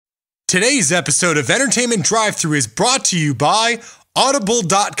Today's episode of Entertainment Drive-Thru is brought to you by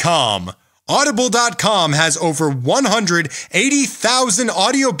Audible.com. Audible.com has over 180,000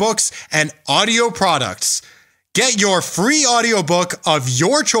 audiobooks and audio products. Get your free audiobook of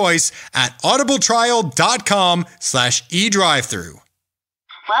your choice at audibletrial.com/edrivethru.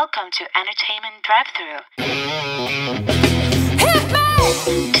 Welcome to Entertainment Drive-Thru.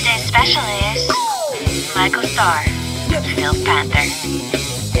 Today's special is Michael Starr, Steel Panther.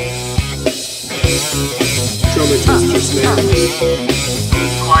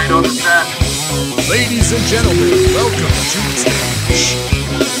 Quiet on the set. Ladies and gentlemen, welcome to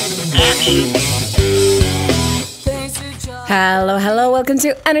Hello, welcome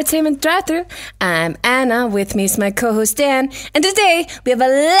to Entertainment Drive-Thru. I'm Anna, with me is my co-host Dan, and today we have a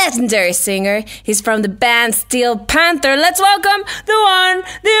legendary singer. He's from the band Steel Panther. Let's welcome the one,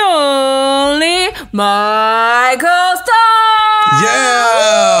 the only, Michael Starr!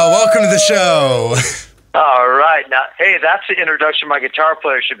 Yeah, welcome to the show. All right. Now, hey, that's the introduction my guitar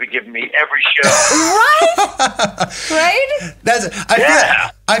player should be giving me every show. Right?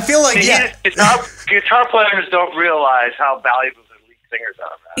 I feel like, yeah. Guitar players don't realize how valuable the lead singers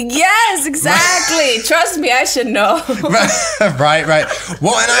are. Man. Yes, exactly. Trust me, I should know. Right.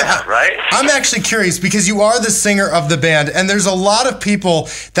 Well, and right? I'm actually curious because you are the singer of the band, and there's a lot of people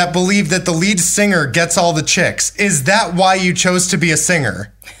that believe that the lead singer gets all the chicks. Is that why you chose to be a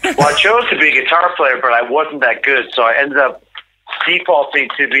singer? Well, I chose to be a guitar player, but I wasn't that good, so I ended up defaulting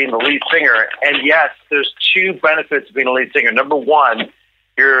to being the lead singer. And yes, there's two benefits of being a lead singer. Number one,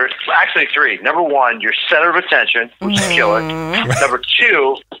 actually three. Number one, you're center of attention, which is killer. Number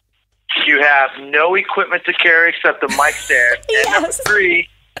two, you have no equipment to carry except the mic stand. And number three,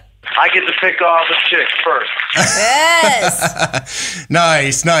 I get to pick off the chicks first. Yes.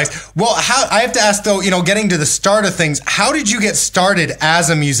 Nice. Well, I have to ask though, getting to the start of things, how did you get started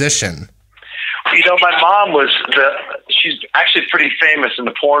as a musician? My mom she's actually pretty famous in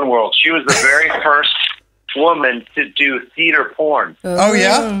the porn world. She was the very first woman to do theater porn. Oh,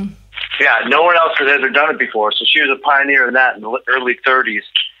 yeah? Yeah, no one else had ever done it before, so she was a pioneer in that in the early 30s.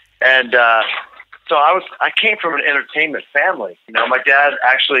 And so I came from an entertainment family. My dad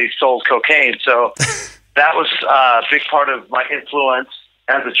actually sold cocaine, so that was a big part of my influence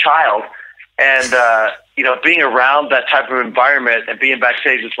as a child. And, being around that type of environment and being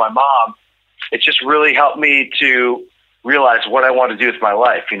backstage with my mom, it just really helped me to realize what I want to do with my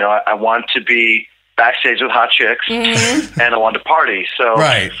life. I want to be backstage with hot chicks, and I wanted to party. So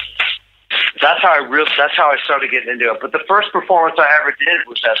right. That's how I started getting into it. But the first performance I ever did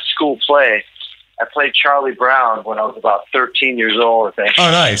was at school play. I played Charlie Brown when I was about 13 years old, I think. Oh,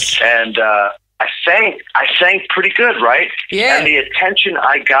 nice. And I sang pretty good, right? Yeah. And the attention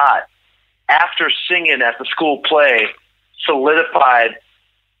I got after singing at the school play solidified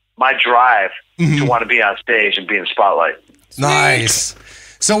my drive to want to be on stage and be in the spotlight. Nice.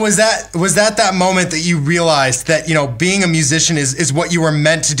 So was that moment that you realized that, being a musician is what you were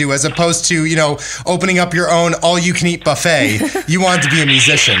meant to do, as opposed to, opening up your own all-you-can-eat buffet? You wanted to be a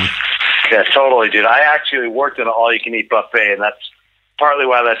musician. Yeah, totally, dude. I actually worked in an all-you-can-eat buffet, and that's partly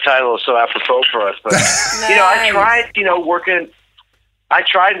why that title is so apropos for us. But, Nice. I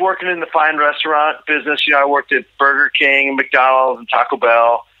tried working in the fine restaurant business. I worked at Burger King and McDonald's and Taco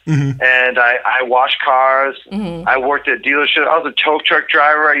Bell. And I washed cars. I worked at a dealership. I was a tow truck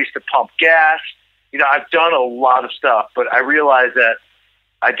driver. I used to pump gas. I've done a lot of stuff, but I realized that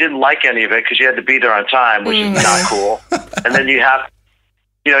I didn't like any of it because you had to be there on time, which is not cool. And then you had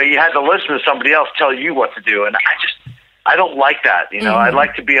to listen to somebody else tell you what to do. And I don't like that. I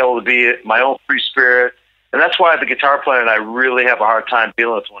like to be able to be my own free spirit. And that's why the guitar player and I really have a hard time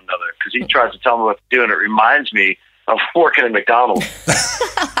dealing with one another, because he tries to tell me what to do, and it reminds me of working at McDonald's.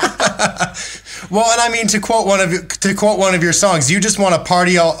 Well, and I mean, to quote one of your songs, you just want to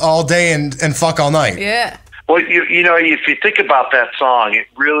party all day and fuck all night. Yeah. Well, if you think about that song, it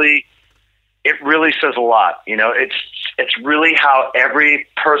really says a lot. It's really how every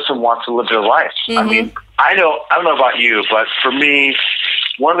person wants to live their life. I mean, I don't know about you, but for me,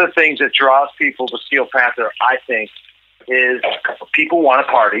 one of the things that draws people to Steel Panther, I think, is people want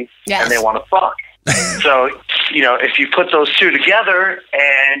to party and they want to fuck. So, if you put those two together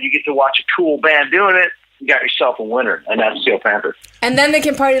and you get to watch a cool band doing it, you got yourself a winner, and that's Steel Panther. And then they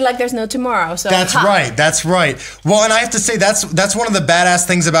can party like there's no tomorrow. So That's right. Well, and I have to say that's one of the badass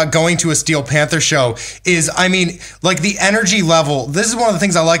things about going to a Steel Panther show is, the energy level. This is one of the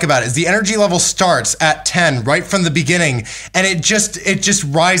things I like about it, is the energy level starts at 10 right from the beginning, and it just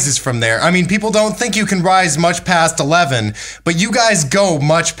rises from there. People don't think you can rise much past 11, but you guys go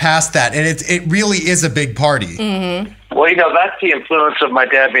much past that, and it really is a big party. Well, that's the influence of my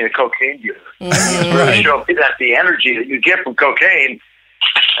dad being a cocaine dealer. He's really showed me that the energy that you get from cocaine.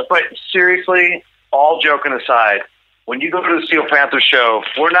 But seriously, all joking aside, when you go to the Steel Panther show,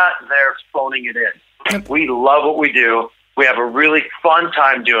 we're not there phoning it in. We love what we do. We have a really fun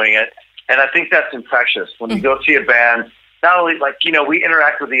time doing it. And I think that's infectious. When you go see a band, not only we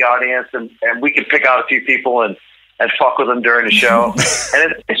interact with the audience and we can pick out a few people and fuck with them during the show.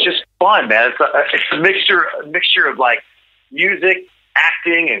 And it's just fun, man. It's a mixture of like music,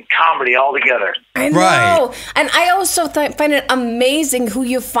 acting, and comedy all together. I know. Right. And I also find it amazing who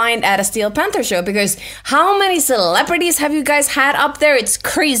you find at a Steel Panther show, because how many celebrities have you guys had up there? It's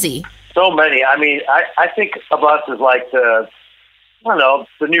crazy. So many. I mean, I think of us as like the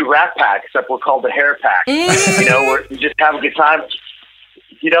new Rat Pack, except we're called the Hair Pack. Where we just have a good time.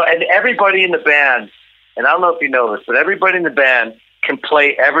 And everybody in the band, and I don't know if you know this, but everybody in the band can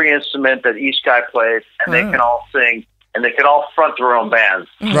play every instrument that each guy plays, and they can all sing. And they can all front their own bands.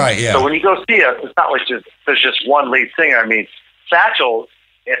 Right, yeah. So when you go see us, it's not like there's just one lead singer. I mean, Satchel,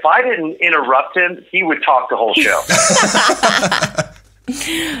 if I didn't interrupt him, he would talk the whole show.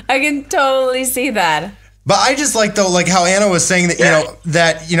 I can totally see that. But I just like, though, like how Anna was saying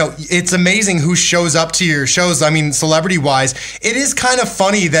that, it's amazing who shows up to your shows. I mean, celebrity-wise, it is kind of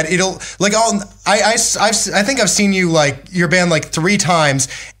funny that it'll, like, I think I've seen you, like, your band, like, 3 times,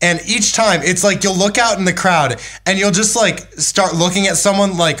 and each time, it's like you'll look out in the crowd, and you'll just, like, start looking at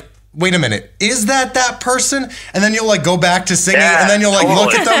someone, like, wait a minute, is that person? And then you'll like go back to singing, and then you'll like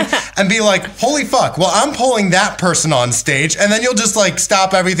look at them and be like, holy fuck, well, I'm pulling that person on stage. And then you'll just like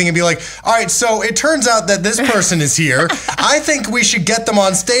stop everything and be like, all right, so it turns out that this person is here. I think we should get them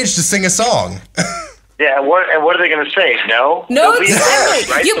on stage to sing a song. Yeah, and what are they going to say? No, exactly.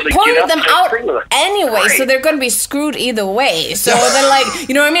 Right? You pointed them out anyway, so they're going to be screwed either way. So then, like,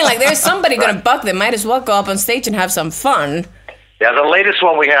 you know what I mean? Like, there's somebody going to buck them. Might as well go up on stage and have some fun. Yeah, the latest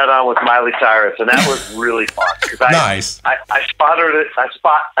one we had on was Miley Cyrus, and that was really fun. Nice. I spotted her.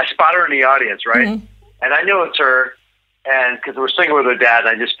 I spot her in the audience, right? Mm-hmm. And I knew it's her, and because we were singing with her dad, and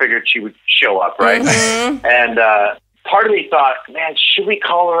I just figured she would show up, right? Mm-hmm. And part of me thought, man, should we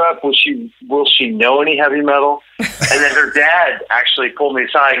call her up? Will she know any heavy metal? And then her dad actually pulled me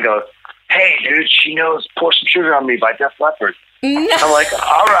aside and goes, "Hey, dude, she knows "Pour Some Sugar on Me" by Def Leppard." No. I'm like,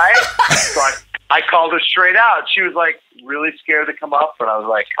 all right. So I called her straight out. She was like really scared to come up, but I was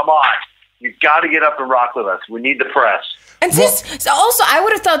like, come on, you've got to get up and rock with us. We need the press. And also, I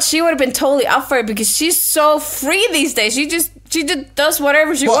would have thought she would have been totally up for it because she's so free these days. She just does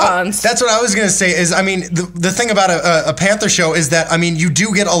whatever she wants. That's what I was going to say is, I mean, the thing about a Panther show is that, I mean, you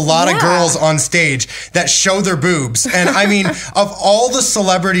do get a lot of girls on stage that show their boobs. And I mean, of all the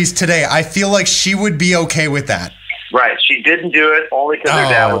celebrities today, I feel like she would be okay with that. Right. She didn't do it only because her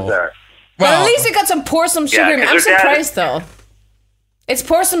dad was there. But at least it got some Pour Some Sugar on Me. I'm surprised, though. It's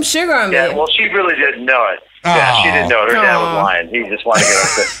Pour Some Sugar on Me. Yeah, well, she really didn't know it. Yeah, she didn't know it. Her dad was lying. He just wanted to get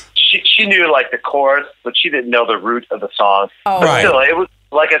up there. She knew, like, the chorus, but she didn't know the root of the song. Oh. But still, it was,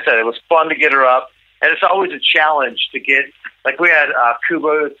 like I said, it was fun to get her up. And it's always a challenge to get, like, we had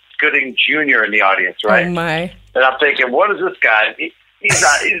Cuba Gooding Jr. in the audience, right? Oh, my. And I'm thinking, what is this guy? He's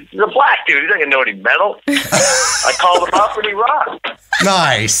a black dude. He's not going to know any metal. I called him up and he rocked.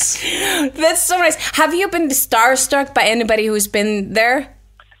 Nice. That's so nice. Have you been starstruck by anybody who's been there?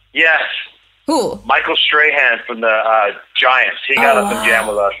 Yes. Who? Michael Strahan from the Giants. He got up and jammed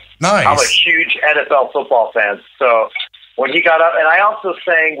with us. Nice. I'm a huge NFL football fan. So when he got up, and I also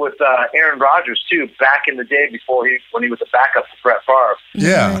sang with Aaron Rodgers, too, back in the day when he was a backup for Brett Favre.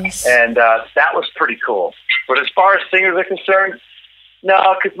 Yeah. Nice. And that was pretty cool. But as far as singers are concerned,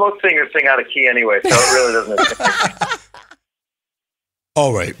 no, because most singers sing out of key anyway, so it really doesn't.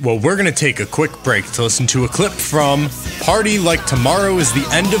 All right, well, we're going to take a quick break to listen to a clip from Party Like Tomorrow is the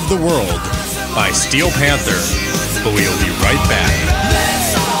End of the World by Steel Panther. But we'll be right back.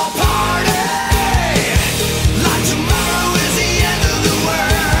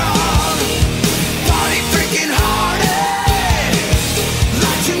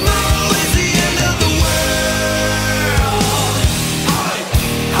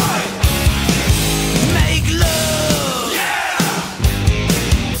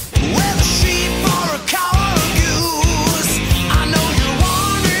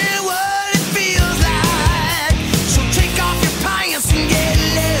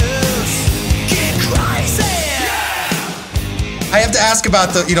 I have to ask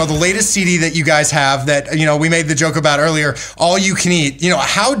about the latest CD that you guys have that, we made the joke about earlier, All You Can Eat.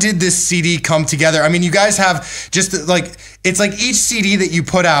 How did this CD come together? I mean, you guys have just like, it's like each CD that you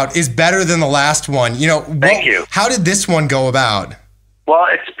put out is better than the last one. Thank you. How did this one go about? Well,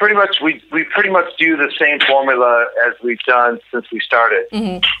 it's pretty much we pretty much do the same formula as we've done since we started.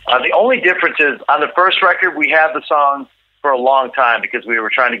 The only difference is on the first record we had the songs for a long time because we were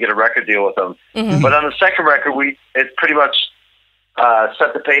trying to get a record deal with them. But on the second record, it's pretty much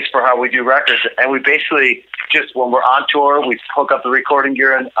set the pace for how we do records, and we basically just when we're on tour, we hook up the recording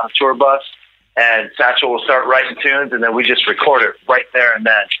gear on a tour bus, and Satchel will start writing tunes, and then we just record it right there and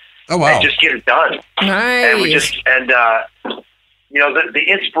then. Oh wow! And just get it done. Nice. And we just you know, the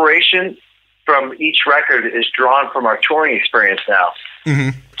inspiration from each record is drawn from our touring experience now.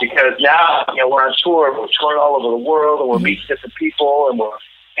 Because now, you know, we're on tour, we're touring all over the world, and we're meeting different people, and we're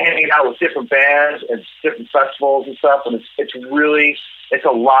hanging out with different bands and different festivals and stuff, and it's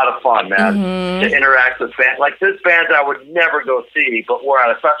a lot of fun, man, to interact with bands. Like this band I would never go see, but we're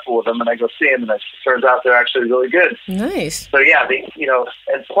at a festival with them, and I go see them, and it turns out they're actually really good. Nice. So yeah, you know,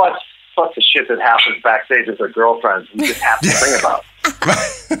 and plus the shit that happens backstage with their girlfriends, we just have to sing about.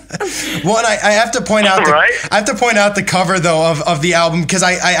 Well, and I have to point out, I have to point out the cover though of the album because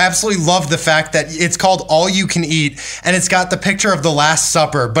I absolutely love the fact that it's called All You Can Eat, and it's got the picture of the Last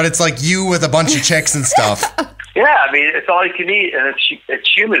Supper, but it's like you with a bunch of chicks and stuff. Yeah, I mean, it's all you can eat, and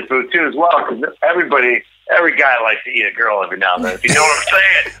it's human food too as well. Because every guy likes to eat a girl every now and then. If you know what I'm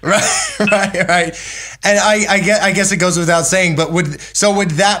saying? Right. And I guess it goes without saying, but would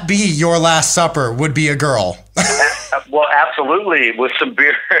that be your Last Supper? Would be a girl? Well, absolutely, with some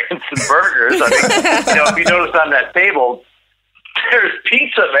beer and some burgers. I mean, you know, if you notice on that table, there's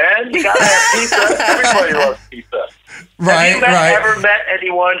pizza, man. You gotta have pizza. Everybody loves pizza. Right, have you ever met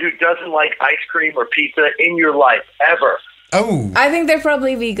anyone who doesn't like ice cream or pizza in your life, ever? Oh. I think they're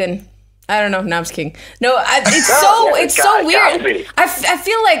probably vegan. I don't know. No, I'm just kidding. No, it's so weird. I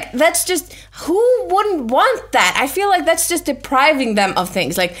feel like that's just, who wouldn't want that? I feel like that's just depriving them of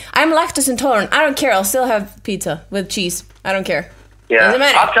things. Like, I'm lactose intolerant. I don't care. I'll still have pizza with cheese. I don't care. Yeah. Doesn't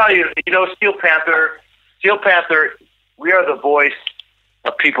matter. I'll tell you, you know, Steel Panther, we are the voice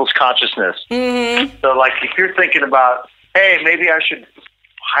of people's consciousness. So, like, if you're thinking about, hey, maybe I should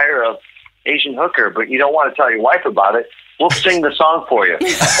hire a Asian hooker, but you don't want to tell your wife about it, we'll sing the song for you,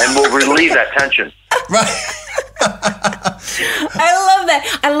 and we'll relieve that tension. Right. I love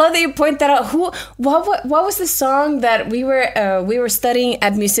that. I love that you point that out. What was the song that we were studying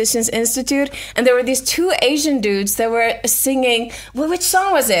at Musicians Institute, and there were these two Asian dudes that were singing. Which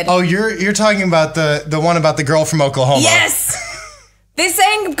song was it? Oh, you're talking about the one about the girl from Oklahoma. Yes. They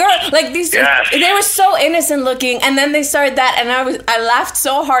sang "Girl" like these. Yes. They were so innocent looking, and then they started that, and I laughed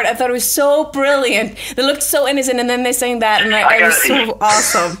so hard. I thought it was so brilliant. They looked so innocent, and then they sang that, and it was so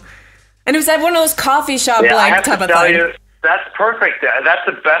awesome. And it was at one of those coffee shop like type of thing. You, that's perfect. That's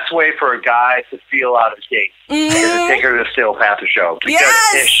the best way for a guy to feel out of shape. Is to take her to the Steel Panther show. Because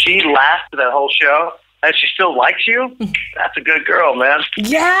if she lasts that whole show and she still likes you, that's a good girl, man.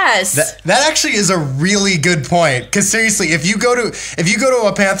 Yes. That actually is a really good point. Because seriously, if you go to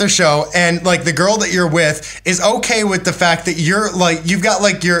a Panther show and like the girl that you're with is okay with the fact that you're like you've got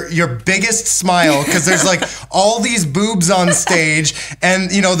like your biggest smile because there's like all these boobs on stage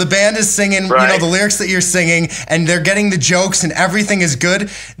and you know the band is singing you know the lyrics that you're singing and they're getting the jokes and everything is good,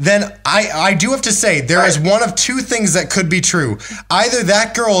 then I do have to say there is one of two things that could be true. Either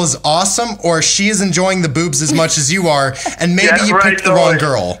that girl is awesome or she is enjoying the boobs as much as you are, and maybe you picked the wrong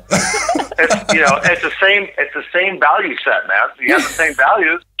girl. It's the same value set, man. If you have the same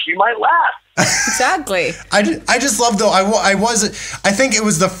values, you might laugh. Exactly. I just love though. I think it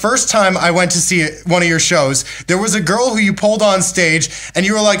was the first time I went to see one of your shows. There was a girl who you pulled on stage, and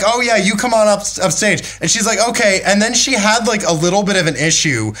you were like, "Oh yeah, you come on up stage," and she's like, "Okay," and then she had like a little bit of an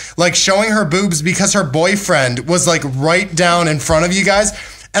issue, like showing her boobs because her boyfriend was like right down in front of you guys.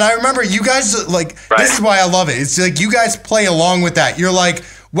 And I remember you guys, like, this is why I love it. It's like you guys play along with that. You're like,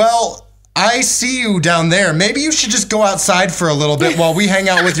 well, I see you down there. Maybe you should just go outside for a little bit while we hang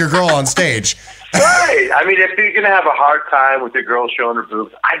out with your girl on stage. Right. I mean, if you're going to have a hard time with your girl showing her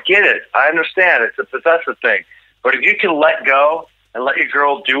boobs, I get it. I understand. It's a possessive thing. But if you can let go and let your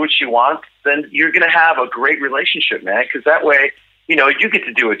girl do what she wants, then you're going to have a great relationship, man. Because that way, you know, you get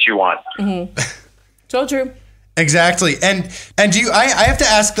to do what you want. Mm-hmm. So true. Exactly. And do you, I have to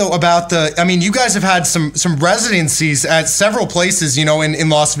ask though about you guys have had some residencies at several places, you know, in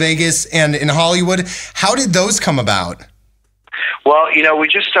Las Vegas and in Hollywood. How did those come about? Well, you know, we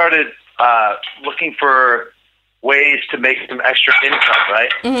just started looking for ways to make some extra income,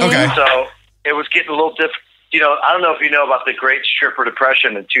 right? Mm-hmm. Okay. So it was getting a little difficult. You know, I don't know if you know about the Great Stripper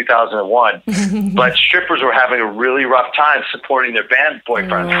Depression in 2001, but strippers were having a really rough time supporting their band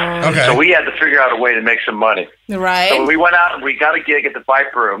boyfriends. Okay. So we had to figure out a way to make some money. Right. So we went out and we got a gig at the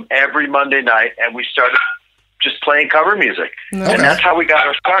Viper Room every Monday night, and we started just playing cover music, Okay. and that's how we got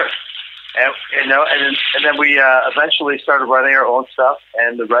our start. And then we eventually started writing our own stuff,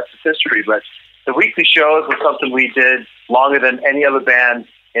 and the rest is history. But the weekly shows was something we did longer than any other band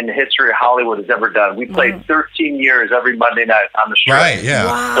in the history of Hollywood has ever done. We played 13 years every Monday night on the Strip. Right, yeah.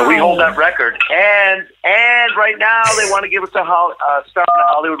 Wow. So we hold that record, and right now they want to give us a star on the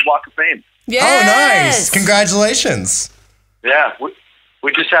Hollywood Walk of Fame. Yes. Oh, nice. Congratulations. Yeah,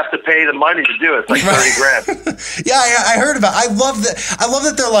 we just have to pay the money to do it. It's like 30 grand. Yeah, I heard about it. I love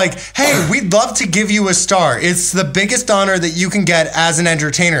that they're like, hey, we'd love to give you a star. It's the biggest honor that you can get as an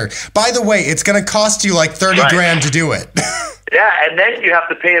entertainer. By the way, it's going to cost you like 30 grand to do it. Yeah, and then you have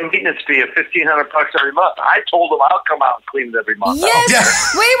to pay a maintenance fee of $1,500 every month. I told them I'll come out and clean it every month. Yes. Yeah.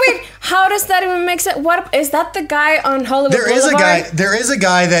 Wait. How does that even make sense? What is that? The guy on Hollywood There is Boulevard? a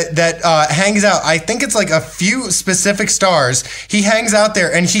guy that hangs out. I think it's like a few specific stars. He hangs out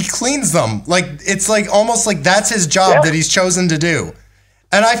there and he cleans them. Like it's like almost like that's his job that he's chosen to do.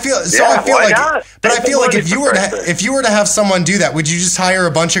 And I feel why like, not? but I Take the feel like money if you for were to Christ's sake. if you were to have someone do that, would you just hire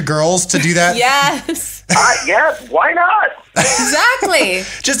a bunch of girls to do that? Yes. Yeah, why not? Exactly.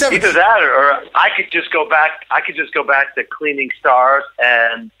 Just have, Either that, or I could just go back. I could just go back to cleaning stars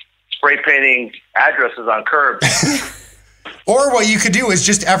and spray painting addresses on curbs. or what you could do is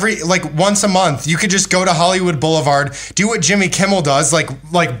just once a month, you could just go to Hollywood Boulevard, do what Jimmy Kimmel does, like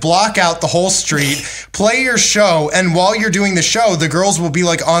block out the whole street, play your show, and while you're doing the show, the girls will be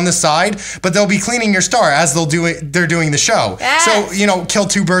like on the side, but they'll be cleaning your star as they're doing the show. Yes. So, kill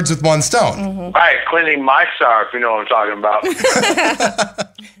two birds with one stone. Mm-hmm. Right, cleaning my star, if you know what I'm talking about.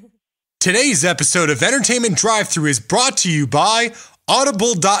 Today's episode of Entertainment Drive-Thru is brought to you by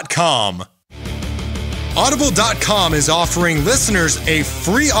Audible.com. Audible.com is offering listeners a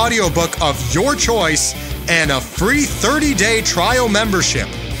free audiobook of your choice and a free 30-day trial membership.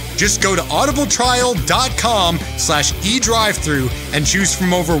 Just go to audibletrial.com/edrivethru and choose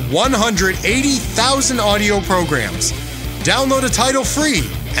from over 180,000 audio programs. Download a title free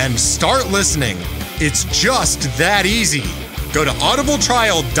and start listening. It's just that easy. Go to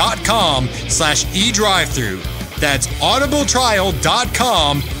audibletrial.com/edrivethru. That's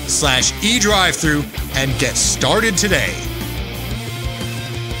audibletrial.com/edrivethru and get started today.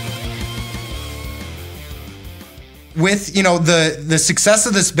 With the success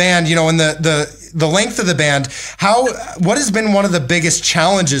of this band, and the length of the band, what has been one of the biggest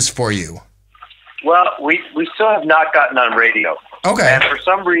challenges for you? Well, we still have not gotten on radio. Okay. And for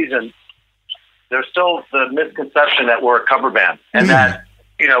some reason, there's still the misconception that we're a cover band, and that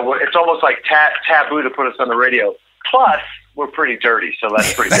it's almost like taboo to put us on the radio. Plus, we're pretty dirty, so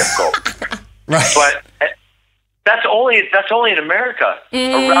that's pretty difficult. Right. But that's only in America.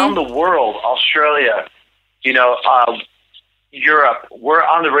 Around the world, Australia, Europe, we're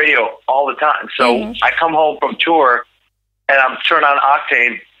on the radio all the time. So I come home from tour, and I'm turning on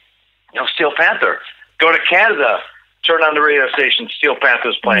Octane, Steel Panther. Go to Canada, turn on the radio station, Steel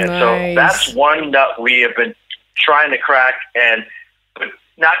Panther's playing. Nice. So that's one nut we have been trying to crack, but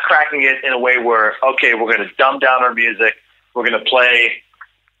not cracking it in a way where, okay, we're going to dumb down our music. We're going to play,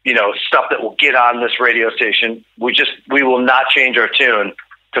 stuff that will get on this radio station. We will not change our tune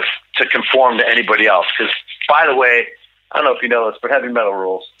to conform to anybody else. Because, by the way, I don't know if you know this, but heavy metal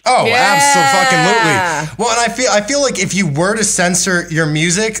rules. Oh, Yeah. absolutely. Well, and I feel like if you were to censor your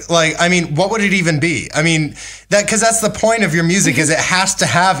music, what would it even be? Because that's the point of your music is it has to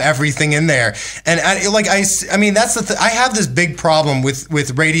have everything in there. And that's the I have this big problem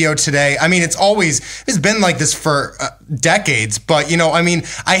with radio today. It's been like this for decades, but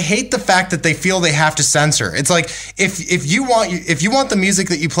I hate the fact that they feel they have to censor. It's like if you want the music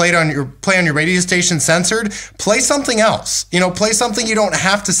that you play on your radio station censored, play something else. Play something you don't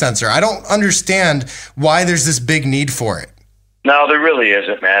have to censor. I don't understand why there's this big need for it. No, there really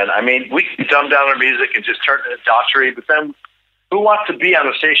isn't, man. We can dumb down our music and just turn it into debauchery, but then who wants to be on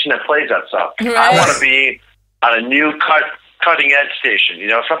a station that plays that stuff? Right. I want to be on a new cutting edge station,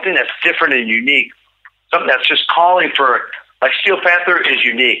 something that's different and unique, something that's just calling for, like Steel Panther is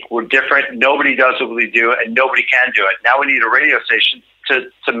unique. We're different. Nobody does what we do, and nobody can do it. Now we need a radio station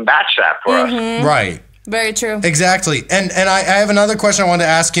to match that for us. Right. Very true. Exactly. And I have another question I wanted to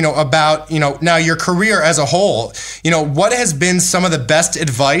ask, about, now your career as a whole. What has been some of the best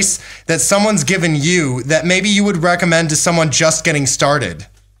advice that someone's given you that maybe you would recommend to someone just getting started?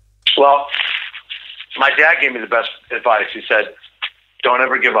 Well, my dad gave me the best advice. He said, don't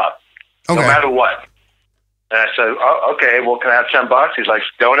ever give up, no matter what. And I said, oh, okay, well, can I have $10? He's like,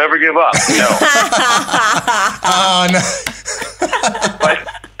 don't ever give up. No. Oh, no. But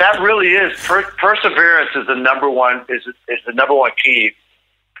that really is perseverance is the number one key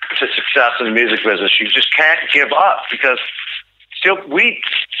to success in the music business. You just can't give up because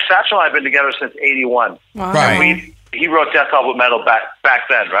Satchel and I have been together since '81. Wow. Right. He wrote Death Album Metal back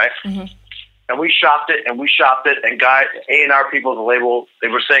then, right? Mm-hmm. And we shopped it, and guys, A&R people at the label, they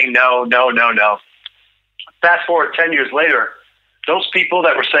were saying no, no, no, no. Fast forward 10 years later, those people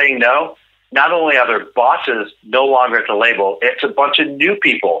that were saying no, not only are their bosses no longer at the label, it's a bunch of new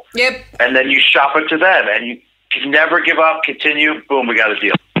people. Yep. And then you shop it to them, and you can never give up, continue, boom, we got a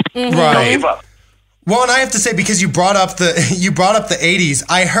deal. Mm-hmm. Right. Don't give up. Well, and I have to say, because you brought up the 80s,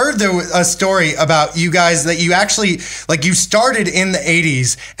 I heard there was a story about you guys that you actually, like, you started in the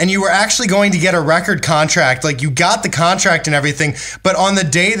 80s and you were actually going to get a record contract. Like, you got the contract and everything, but on the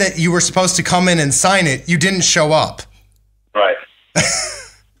day that you were supposed to come in and sign it, you didn't show up. Right.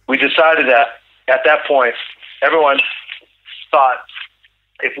 We decided that at that point, everyone thought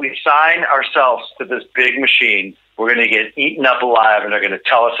if we sign ourselves to this big machine, we're going to get eaten up alive and they're going to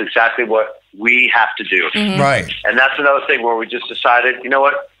tell us exactly what we have to do. Mm-hmm. Right. And that's another thing where we just decided, you know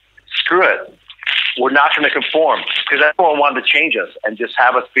what? Screw it. We're not going to conform because everyone wanted to change us and just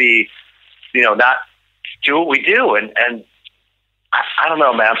have us be, not do what we do. And I don't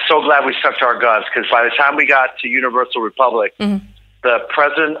know, man. I'm so glad we stuck to our guns because by the time we got to Universal Republic, the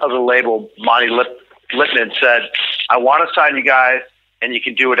president of the label, Monty Lipman, said, I want to sign you guys and you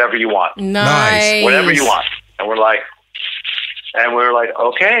can do whatever you want. Nice. Whatever you want. And we're like,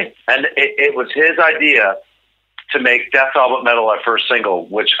 okay. And it was his idea to make Death Album Metal our first single,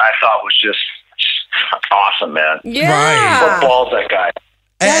 which I thought was just awesome, man. Yeah. Right. What balls that guy.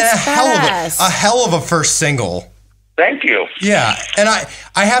 That's a hell of a first single. Thank you. Yeah, and I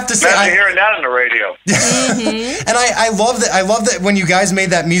have to say, Imagine hearing that on the radio. And I love that. I love that when you guys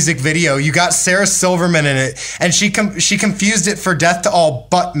made that music video, you got Sarah Silverman in it, and she confused it for Death to All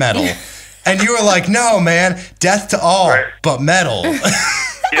But Metal, and you were like, no, man, Death to All Right. But Metal.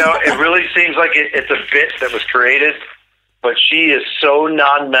 It really seems like it's a bit that was created, but she is so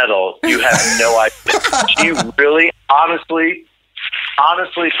non-metal, you have no idea. She really, honestly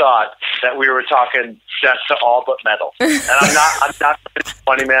thought that we were talking Death to All But Metal. And I'm not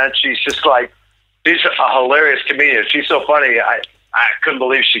funny, man. She's just like, she's a hilarious comedian. She's so funny. I couldn't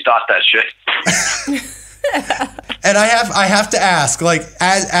believe she thought that shit. And I have to ask, like,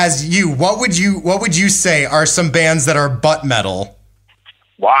 as you, what would you say are some bands that are butt metal?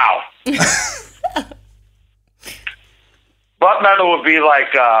 Wow. Butt metal would be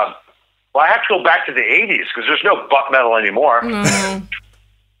like, I have to go back to the 80s because there's no butt metal anymore. Mm.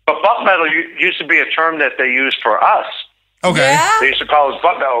 But butt metal used to be a term that they used for us. Okay. Yeah? They used to call us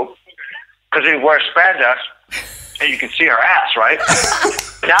butt metal because they wear spandex and you can see our ass, right?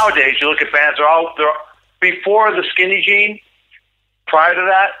 Nowadays, you look at bands, they're before the skinny jean, prior to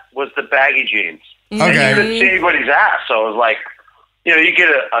that was the baggy jeans. Okay. And you couldn't see anybody's ass. So it was like, you get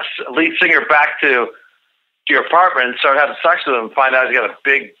a lead singer back to your apartment and start having sex with him and find out he's got a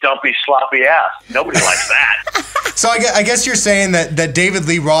big, dumpy, sloppy ass. Nobody likes that. So I guess you're saying that David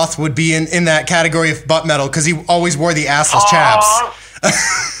Lee Roth would be in that category of butt metal because he always wore the assless chaps.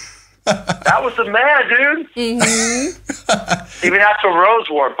 That was the man, dude. Mm-hmm. Even after Rose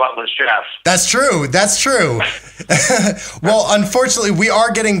wore buttless chaps. That's true. Well, unfortunately, we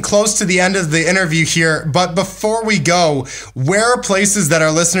are getting close to the end of the interview here. But before we go, where are places that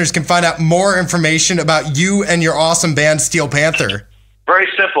our listeners can find out more information about you and your awesome band, Steel Panther? Very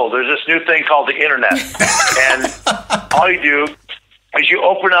simple. There's this new thing called the internet. And all you do is you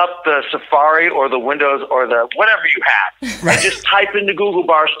open up the Safari or the Windows or the whatever you have, and just type into Google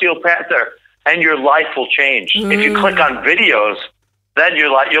bar Steel Panther, and your life will change. If you click on videos, then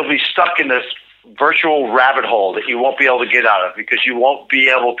you'll be stuck in this virtual rabbit hole that you won't be able to get out of because you won't be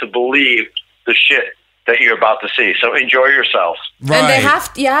able to believe the shit that you're about to see. So enjoy yourselves. Right.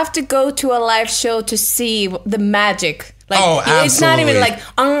 And you have to go to a live show to see the magic. Like, absolutely. It's not even like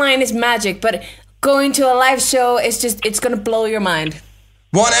online is magic, but going to a live show is it's going to blow your mind.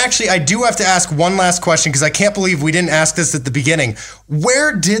 Well, and actually, I do have to ask one last question because I can't believe we didn't ask this at the beginning.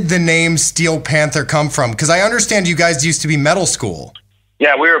 Where did the name Steel Panther come from? Because I understand you guys used to be metal school.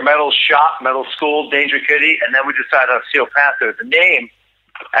 Yeah, we were metal shop, metal school, Danger Kitty, and then we decided on Steel Panther. The name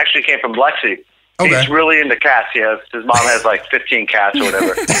actually came from Lexi. Okay. He's really into cats. His mom has like 15 cats or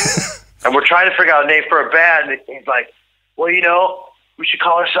whatever. And we're trying to figure out a name for a band. He's like, well, we should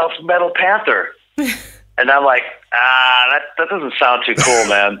call ourselves Metal Panther. And I'm like, that doesn't sound too cool,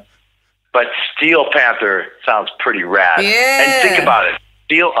 man. But Steel Panther sounds pretty rad. Yeah. And think about it.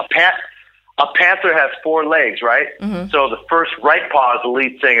 A panther has 4 legs, right? Mm-hmm. So the first right paw is the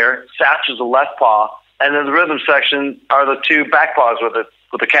lead singer, Satch is the left paw, and then the rhythm section are the 2 back paws with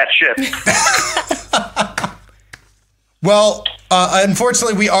the cat shit. Well,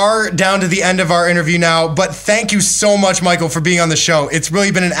 Unfortunately, we are down to the end of our interview now, but thank you so much, Michael, for being on the show. It's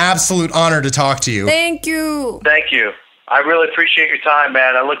really been an absolute honor to talk to you. Thank you. Thank you. I really appreciate your time,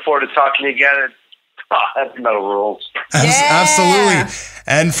 man. I look forward to talking to you again. Heavy metal rules. Absolutely.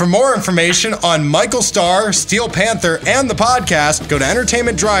 And for more information on Michael Starr, Steel Panther, and the podcast, go to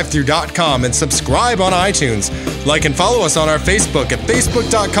entertainmentdrivethru.com and subscribe on iTunes. Like and follow us on our Facebook at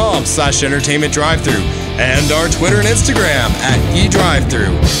facebook.com/entertainmentdrivethru and our Twitter and Instagram at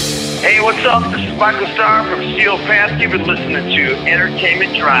edrivethru. Hey, what's up? This is Michael Starr from Steel Panther. You've been listening to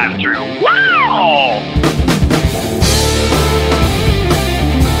Entertainment Drive-Thru. Wow!